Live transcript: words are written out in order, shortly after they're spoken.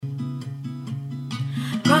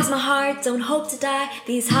Cross my heart, don't hope to die.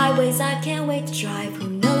 These highways I can't wait to drive. Who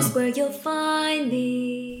knows where you'll find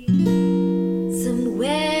me?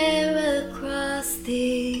 Somewhere across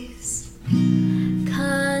these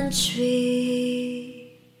countries.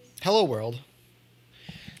 Hello, world.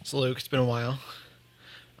 It's Luke. It's been a while.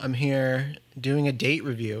 I'm here doing a date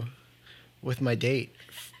review with my date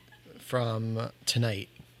from tonight.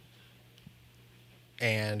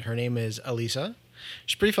 And her name is Elisa.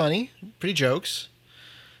 She's pretty funny, pretty jokes.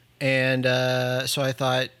 And so I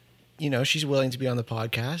thought, she's willing to be on the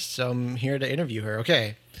podcast, so I'm here to interview her.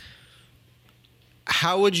 Okay.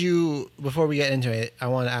 How would you, before we get into it, I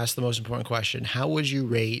want to ask the most important question. How would you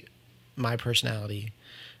rate my personality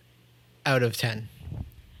out of 10?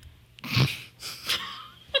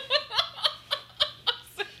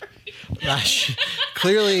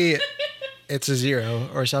 Clearly, it's a 0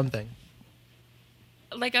 or something.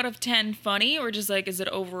 Like out of 10 funny, or just like, is it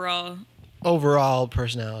overall? Overall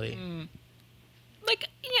personality.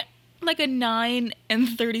 Like a 9 and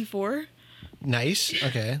 34. Nice.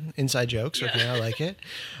 Okay. Inside jokes. Okay, I like it.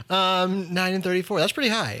 9 and 34. That's pretty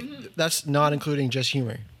high. That's not including just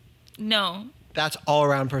humor. No. That's all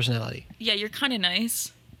around personality. Yeah, you're kind of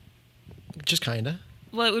nice. Just kind of.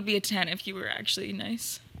 Well, it would be a 10 if you were actually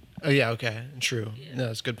nice. Oh, yeah. Okay. True. Yeah. No,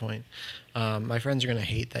 that's a good point. My friends are going to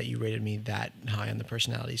hate that you rated me that high on the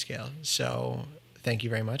personality scale. So thank you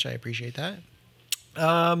very much. I appreciate that.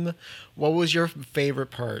 What was your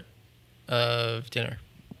favorite part of dinner?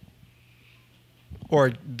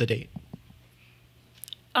 Or the date?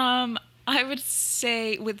 I would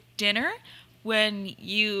say with dinner, when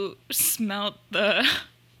you smelt the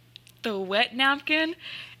wet napkin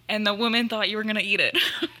and the woman thought you were going to eat it.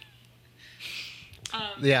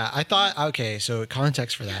 Yeah, I thought, okay, so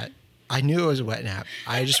context for that. I knew it was a wet nap.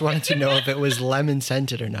 I just wanted to know if it was lemon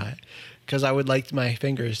scented or not, because I would like my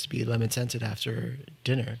fingers to be lemon scented after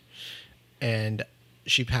dinner. And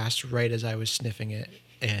she passed right as I was sniffing it,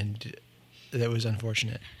 and that was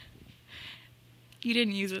unfortunate. You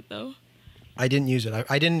didn't use it, though. I didn't use it.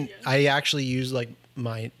 I actually used like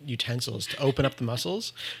my utensils to open up the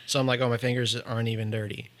muscles. So I'm like, oh, my fingers aren't even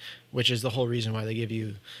dirty, which is the whole reason why they give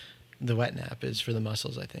you the wet nap, is for the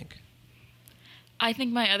muscles, I think. I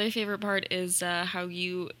think my other favorite part is how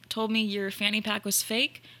you told me your fanny pack was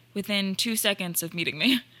fake within 2 seconds of meeting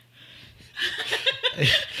me.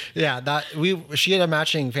 Yeah, she had a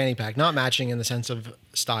matching fanny pack, not matching in the sense of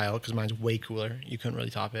style, because mine's way cooler. You couldn't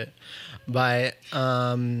really top it, but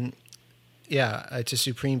yeah, it's a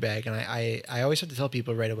Supreme bag, and I always have to tell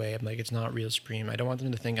people right away, I'm like, it's not real Supreme. I don't want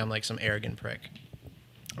them to think I'm like some arrogant prick.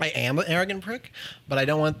 I am an arrogant prick, but I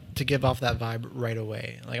don't want to give off that vibe right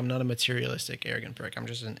away. Like, I'm not a materialistic arrogant prick. I'm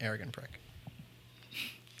just an arrogant prick.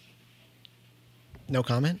 No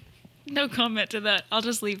comment? No comment to that. I'll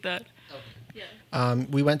just leave that. Okay. Yeah.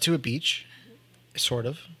 We went to a beach, sort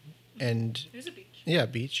of, and There's a beach. yeah,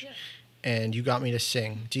 beach, Yeah. and you got me to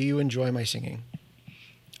sing. Do you enjoy my singing?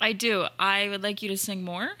 I do. I would like you to sing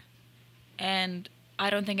more, and I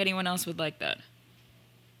don't think anyone else would like that.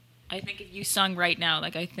 I think if you sung right now,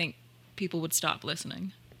 I think people would stop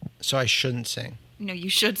listening. So I shouldn't sing. No, you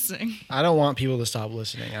should sing. I don't want people to stop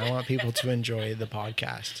listening. I want people to enjoy the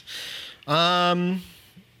podcast.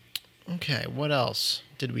 Okay, what else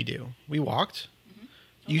did we do? We walked.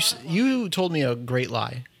 Mm-hmm. You told me a great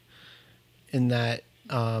lie in that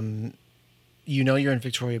you're in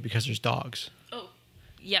Victoria because there's dogs. Oh,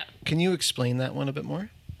 yeah. Can you explain that one a bit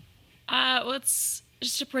more? Well, it's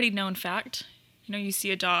just a pretty known fact. You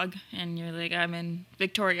see a dog and you're like, I'm in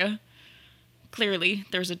Victoria. Clearly,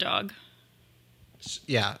 there's a dog.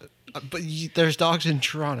 Yeah, but there's dogs in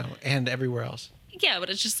Toronto and everywhere else. Yeah, but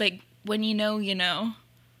it's just like, when you know, you know.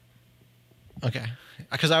 Okay.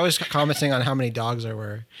 Because I was commenting on how many dogs there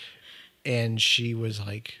were, and she was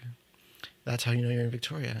like, that's how you know you're in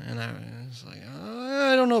Victoria. And I was like,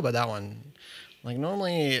 I don't know about that one. Like,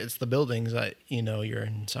 normally it's the buildings that you know you're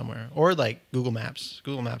in somewhere. Or like Google Maps.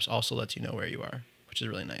 Google Maps also lets you know where you are, which is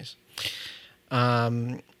really nice.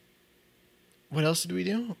 What else did we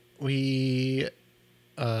do? We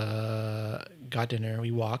got dinner. We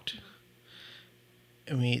walked.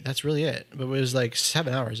 And that's really it. But it was like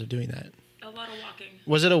 7 hours of doing that. A lot of walking.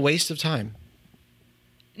 Was it a waste of time?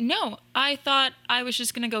 No, I thought I was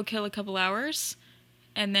just going to go kill a couple hours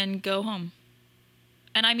and then go home.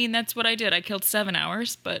 And I mean, that's what I did. I killed 7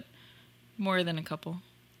 hours, but more than a couple.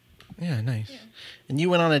 Yeah, nice. Yeah. And you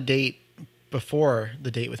went on a date before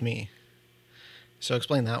the date with me. So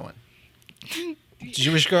explain that one.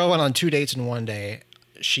 Jewish girl went on 2 dates in one day.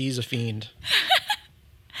 She's a fiend.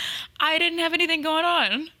 I didn't have anything going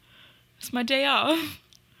on. It's my day off.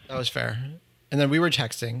 That was fair. And then we were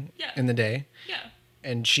texting in the day. Yeah.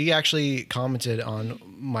 And she actually commented on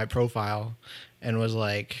my profile and was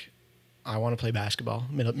like, I want to play basketball,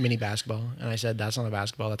 mini basketball. And I said, that's not a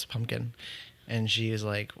basketball, that's a pumpkin. And she is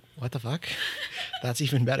like, what the fuck? That's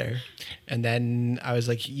even better. And then I was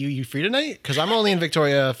like, you free tonight? Because I'm only in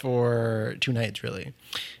Victoria for 2 nights, really.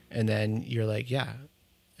 And then you're like, yeah.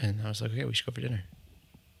 And I was like, okay, we should go for dinner.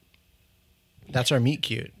 That's our meet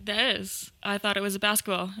cute. That is. I thought it was a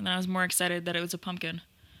basketball, and then I was more excited that it was a pumpkin.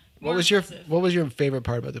 What was your favorite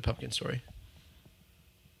part about the pumpkin story?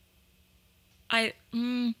 I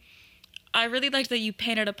really liked that you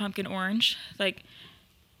painted a pumpkin orange. Like,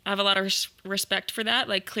 I have a lot of respect for that.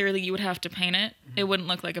 Like, clearly you would have to paint it. It wouldn't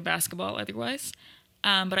look like a basketball otherwise.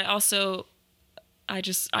 But I also,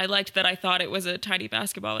 I liked that I thought it was a tiny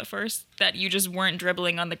basketball at first, that you just weren't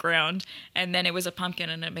dribbling on the ground, and then it was a pumpkin,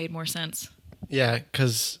 and it made more sense. Yeah,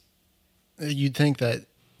 because you'd think that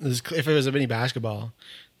if it was a mini basketball,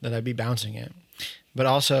 that I'd be bouncing it. But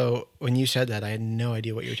also, when you said that, I had no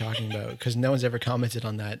idea what you were talking about because no one's ever commented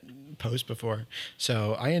on that post before.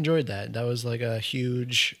 So I enjoyed that. That was like a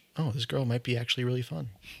huge, oh, this girl might be actually really fun.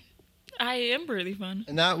 I am really fun.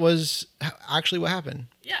 And that was actually what happened.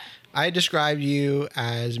 Yeah. I described you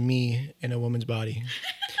as me in a woman's body,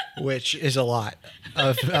 which is a lot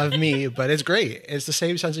of me, but it's great. It's the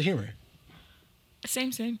same sense of humor.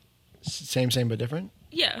 Same. Same, but different?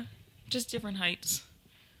 Yeah. Just different heights.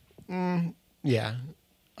 Yeah.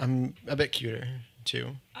 I'm a bit cuter,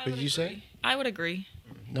 too. What did you say? I would agree.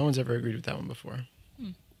 No one's ever agreed with that one before.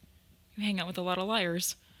 You hang out with a lot of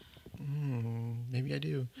liars. Maybe I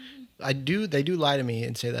do. They do lie to me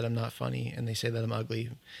and say that I'm not funny, and they say that I'm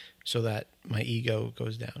ugly so that my ego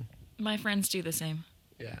goes down. My friends do the same.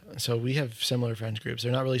 Yeah. So we have similar friends groups.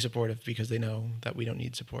 They're not really supportive because they know that we don't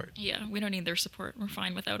need support. Yeah, we don't need their support. We're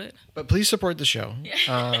fine without it. But please support the show.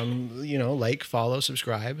 Like, follow,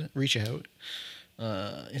 subscribe, reach out.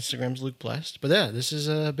 Instagram's Luke Blessed. But yeah, this has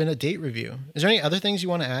been a date review. Is there any other things you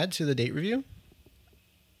want to add to the date review?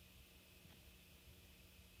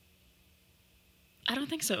 I don't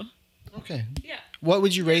think so. Okay. Yeah. What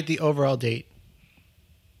would you rate the overall date?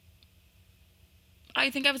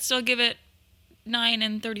 I think I would still give it 9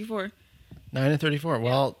 and 34. 9 and 34.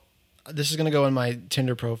 Well, this is going to go in my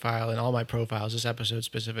Tinder profile and all my profiles, this episode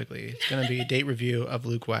specifically. It's going to be a date review of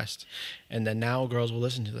Luke West. And then now girls will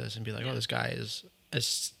listen to this and be like, oh, this guy is a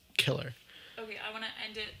killer. Okay, I want to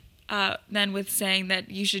end it then with saying that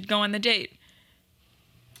you should go on the date.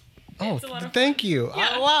 Oh, thank you.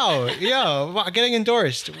 Yeah. Wow. Wow. Getting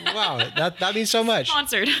endorsed. Wow. That means so much.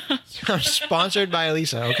 Sponsored. I'm sponsored by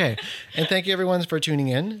Elisa. Okay. And thank you everyone for tuning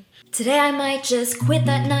in. Today I might just quit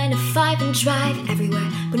that 9 to 5 and drive everywhere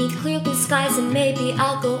beneath clear blue skies, and maybe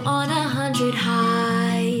I'll go on 100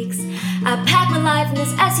 hikes. I pack my life in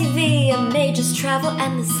this SUV, I may just travel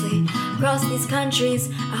endlessly across these countries.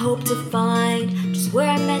 I hope to find just where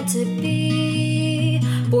I'm meant to be.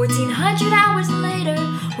 1,400 hours later,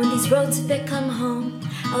 when these roads have become home,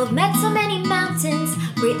 I'll have met so many mountains,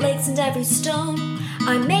 great lakes and every stone.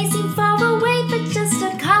 I may seem far away, but just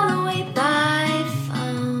a call away by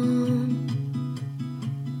phone.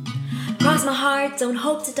 Cross my heart, don't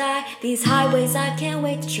hope to die. These highways I can't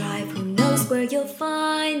wait to drive. Who knows where you'll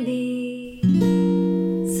find me?